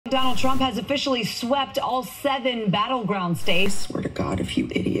Donald Trump has officially swept all 7 battleground states. I swear to God, if you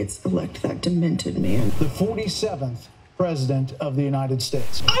idiots elect that demented man. The 47th president of the United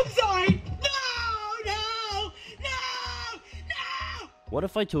States. I'm sorry. No. What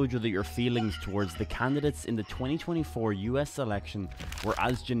if I told you that your feelings towards the candidates in the 2024 US election were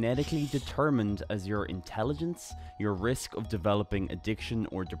as genetically determined as your intelligence, your risk of developing addiction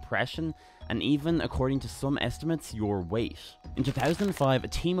or depression, and even, according to some estimates, your weight? In 2005, a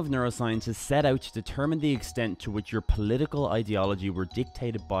team of neuroscientists set out to determine the extent to which your political ideology were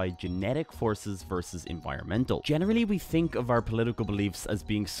dictated by genetic forces versus environmental. Generally, we think of our political beliefs as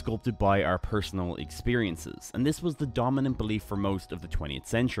being sculpted by our personal experiences, and this was the dominant belief for most of the 20th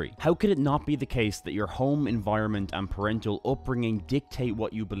century. How could it not be the case that your home environment and parental upbringing dictate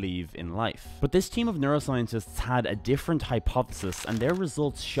what you believe in life? But this team of neuroscientists had a different hypothesis, and their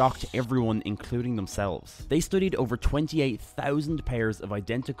results shocked everyone, including themselves. They studied over 28,000 pairs of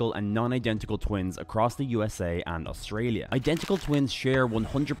identical and non-identical twins across the USA and Australia. Identical twins share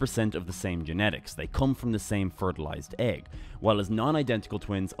 100% of the same genetics. They come from the same fertilized egg, while as non-identical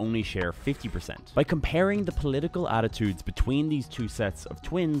twins only share 50%. By comparing the political attitudes between these two sets of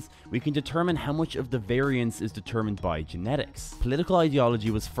twins, we can determine how much of the variance is determined by genetics. Political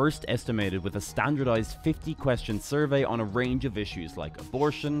ideology was first estimated with a standardized 50-question survey on a range of issues like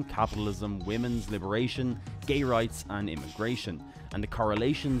abortion, capitalism, women's liberation, gay rights, and immigration, and the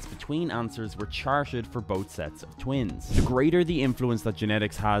correlations between answers were charted for both sets of twins. The greater the influence that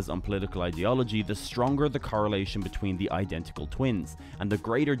genetics has on political ideology, the stronger the correlation between the identical twins, and the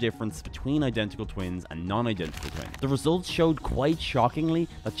greater difference between identical twins and non-identical twins. The results showed quite shockingly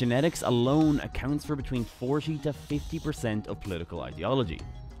that genetics alone accounts for between 40 to 50% of political ideology,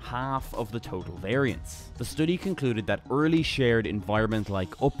 half of the total variance. The study concluded that early shared environment like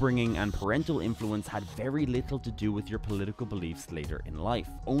upbringing and parental influence had very little to do with your political beliefs later in life,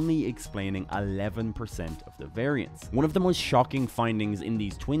 only explaining 11% of the variance. One of the most shocking findings in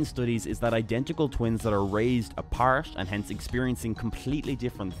these twin studies is that identical twins that are raised apart and hence experiencing completely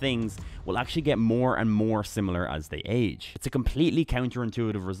different things will actually get more and more similar as they age. It's a completely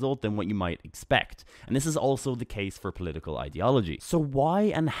counterintuitive result than what you might expect, and this is also the case for political ideology. So why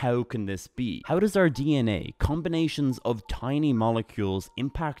and how can this be? How does our DNA, combinations of tiny molecules,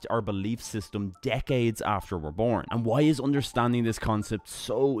 impact our belief system decades after we're born? And why is understanding this concept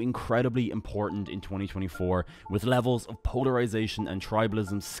so incredibly important in 2024, with levels of polarization and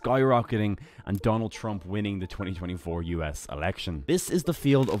tribalism skyrocketing and Donald Trump winning the 2024 US election? This is the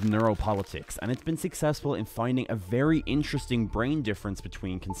field of neuro-politics, and it's been successful in finding a very interesting brain difference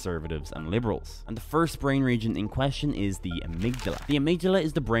between conservatives and liberals. And the first brain region in question is the amygdala. The amygdala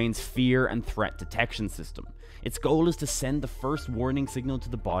is the brain's fear and threat detection system. Its goal is to send the first warning signal to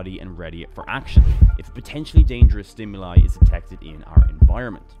the body and ready it for action if potentially dangerous stimuli is detected in our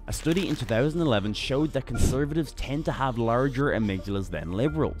environment. A study in 2011 showed that conservatives tend to have larger amygdalas than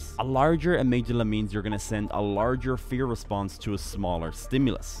liberals. A larger amygdala means you're going to send a larger fear response to a smaller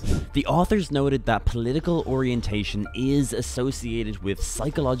stimulus. The authors noted that political orientation is associated with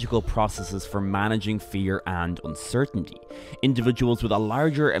psychological processes for managing fear and uncertainty. Individuals with a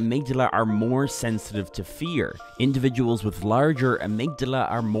larger amygdala are more sensitive to fear. Individuals with larger amygdala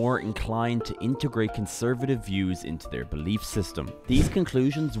are more inclined to integrate conservative views into their belief system. These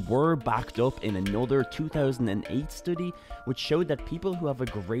conclusions were backed up in another 2008 study, which showed that people who have a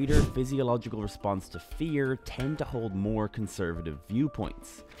greater physiological response to fear tend to hold more conservative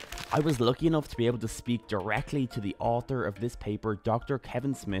viewpoints. I was lucky enough to be able to speak directly to the author of this paper, Dr.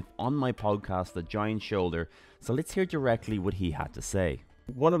 Kevin Smith, on my podcast, The Giant Shoulder, so let's hear directly what he had to say.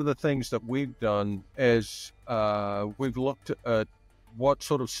 One of the things that we've done is we've looked at what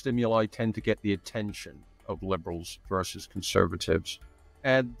sort of stimuli tend to get the attention of liberals versus conservatives.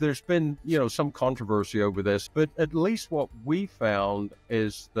 And there's been, some controversy over this, but at least what we found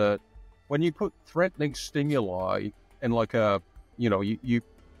is that when you put threatening stimuli in you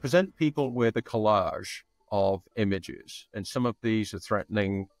present people with a collage of images, and some of these are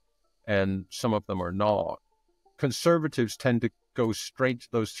threatening and some of them are not. Conservatives tend to go straight to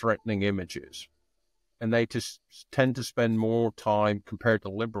those threatening images, and they just tend to spend more time compared to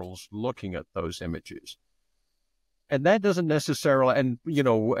liberals looking at those images. And that doesn't necessarily,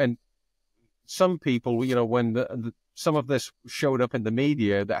 and some people, when some of this showed up in the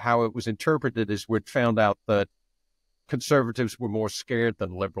media, that how it was interpreted is we'd found out that conservatives were more scared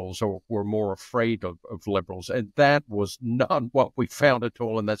than liberals or were more afraid of liberals. And that was not what we found at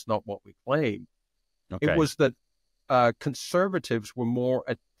all, and that's not what we claimed. Okay. It was that conservatives were more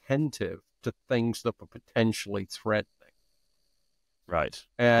attentive to things that were potentially threatening. Right.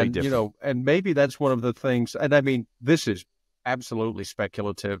 And, and maybe that's one of the things, and I mean, this is absolutely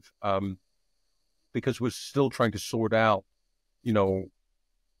speculative, because we're still trying to sort out,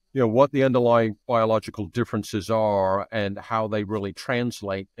 what the underlying biological differences are and how they really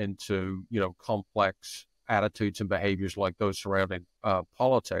translate into, complex attitudes and behaviors like those surrounding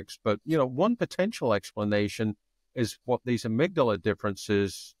politics. But, one potential explanation is what these amygdala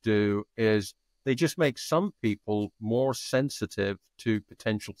differences do is they just make some people more sensitive to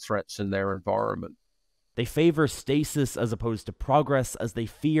potential threats in their environment. They favor stasis as opposed to progress, as they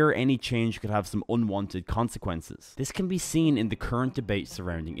fear any change could have some unwanted consequences. This can be seen in the current debate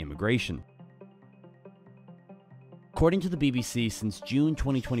surrounding immigration. According to the BBC, since June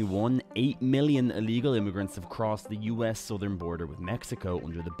 2021, 8 million illegal immigrants have crossed the US southern border with Mexico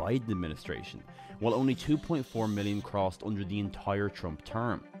under the Biden administration, while only 2.4 million crossed under the entire Trump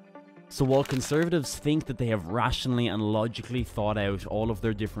term. So while conservatives think that they have rationally and logically thought out all of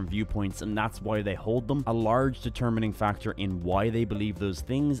their different viewpoints and that's why they hold them, a large determining factor in why they believe those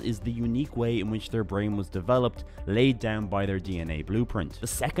things is the unique way in which their brain was developed, laid down by their DNA blueprint. The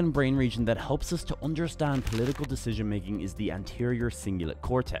second brain region that helps us to understand political decision making is the anterior cingulate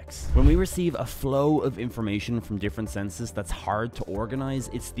cortex. When we receive a flow of information from different senses that's hard to organize,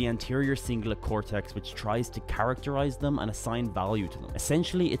 it's the anterior cingulate cortex which tries to characterize them and assign value to them.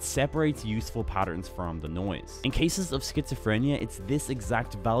 Essentially, it separates useful patterns from the noise. In cases of schizophrenia, it's this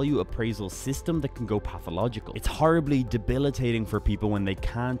exact value appraisal system that can go pathological. It's horribly debilitating for people when they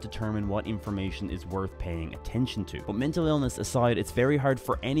can't determine what information is worth paying attention to. But mental illness aside, it's very hard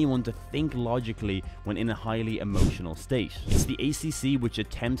for anyone to think logically when in a highly emotional state. It's the ACC which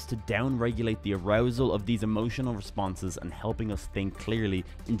attempts to downregulate the arousal of these emotional responses and helping us think clearly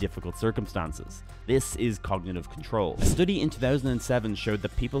in difficult circumstances. This is cognitive control. A study in 2007 showed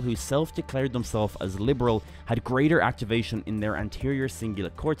that people who self-declared themselves as liberal had greater activation in their anterior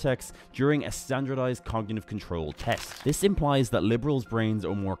cingulate cortex during a standardized cognitive control test. This implies that liberals' brains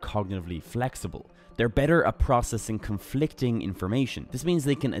are more cognitively flexible. They're better at processing conflicting information. This means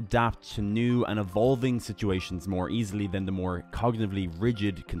they can adapt to new and evolving situations more easily than the more cognitively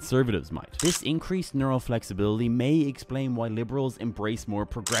rigid conservatives might. This increased neural flexibility may explain why liberals embrace more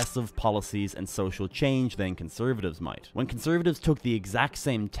progressive policies and social change than conservatives might. When conservatives took the exact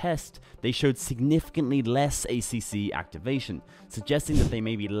same test, they showed significantly less ACC activation, suggesting that they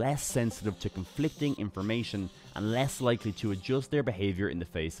may be less sensitive to conflicting information and less likely to adjust their behavior in the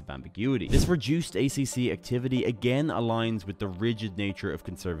face of ambiguity. This reduced ACC activity again aligns with the rigid nature of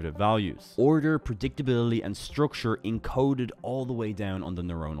conservative values. Order, predictability, and structure encoded all the way down on the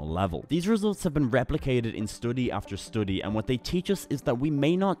neuronal level. These results have been replicated in study after study, and what they teach us is that we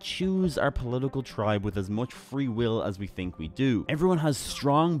may not choose our political tribe with as much free will as we think we do. Everyone has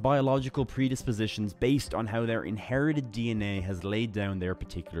strong biological predispositions based on how their inherited DNA has laid down their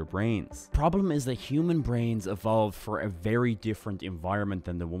particular brains. Problem is that human brains evolved for a very different environment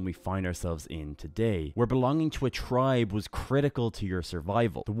than the one we find ourselves in today, where belonging to a tribe was critical to your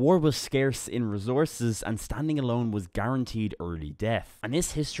survival. The war was scarce in resources, and standing alone was guaranteed early death. And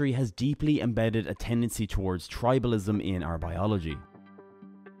this history has deeply embedded a tendency towards tribalism in our biology.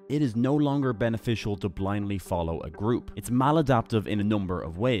 It is no longer beneficial to blindly follow a group. It's maladaptive in a number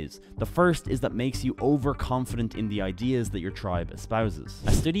of ways. The first is that makes you overconfident in the ideas that your tribe espouses.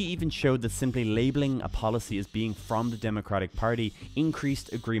 A study even showed that simply labeling a policy as being from the Democratic Party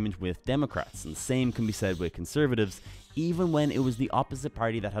increased agreement with Democrats, and the same can be said with conservatives. Even when it was the opposite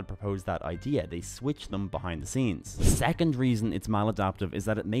party that had proposed that idea, they switched them behind the scenes. The second reason it's maladaptive is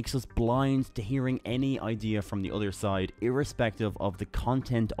that it makes us blind to hearing any idea from the other side, irrespective of the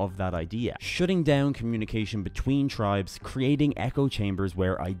content of that idea, shutting down communication between tribes, creating echo chambers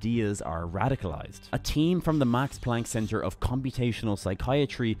where ideas are radicalized. A team from the Max Planck Center of Computational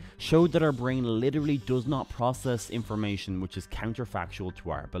Psychiatry showed that our brain literally does not process information which is counterfactual to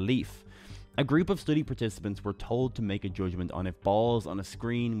our belief. A group of study participants were told to make a judgment on if balls on a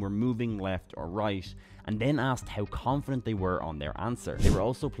screen were moving left or right, and then asked how confident they were on their answer. They were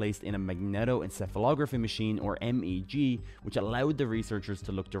also placed in a magnetoencephalography machine, or MEG, which allowed the researchers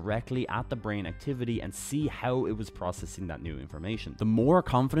to look directly at the brain activity and see how it was processing that new information. The more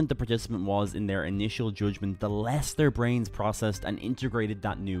confident the participant was in their initial judgment, the less their brains processed and integrated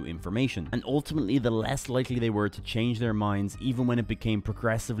that new information, and ultimately the less likely they were to change their minds even when it became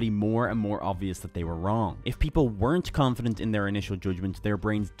progressively more and more obvious that they were wrong. If people weren't confident in their initial judgment, their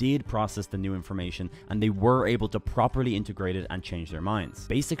brains did process the new information and and they were able to properly integrate it and change their minds.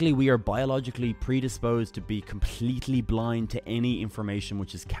 Basically, we are biologically predisposed to be completely blind to any information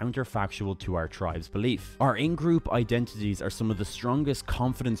which is counterfactual to our tribe's belief. Our in-group identities are some of the strongest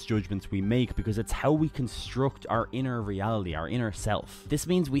confidence judgments we make because it's how we construct our inner reality, our inner self. This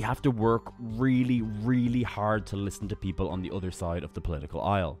means we have to work really, really hard to listen to people on the other side of the political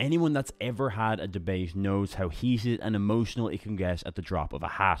aisle. Anyone that's ever had a debate knows how heated and emotional it can get at the drop of a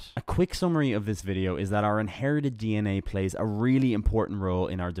hat. A quick summary of this video is that our inherited DNA plays a really important role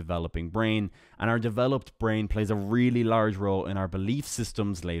in our developing brain, and our developed brain plays a really large role in our belief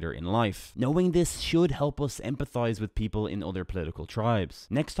systems later in life. Knowing this should help us empathize with people in other political tribes.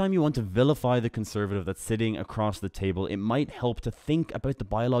 Next time you want to vilify the conservative that's sitting across the table, it might help to think about the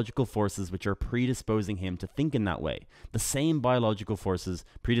biological forces which are predisposing him to think in that way. The same biological forces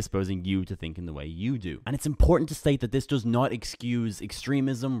predisposing you to think in the way you do. And it's important to state that this does not excuse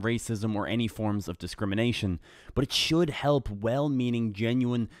extremism, racism, or any forms of discrimination, but it should help well-meaning,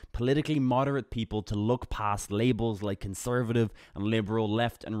 genuine, politically moderate people to look past labels like conservative and liberal,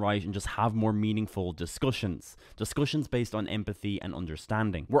 left and right, and just have more meaningful discussions. Discussions based on empathy and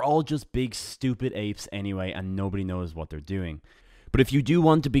understanding. We're all just big stupid apes anyway, and nobody knows what they're doing. But if you do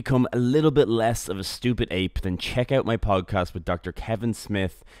want to become a little bit less of a stupid ape, then check out my podcast with Dr. Kevin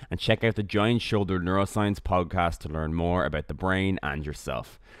Smith and check out the Giant Shoulder Neuroscience podcast to learn more about the brain and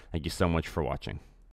yourself. Thank you so much for watching.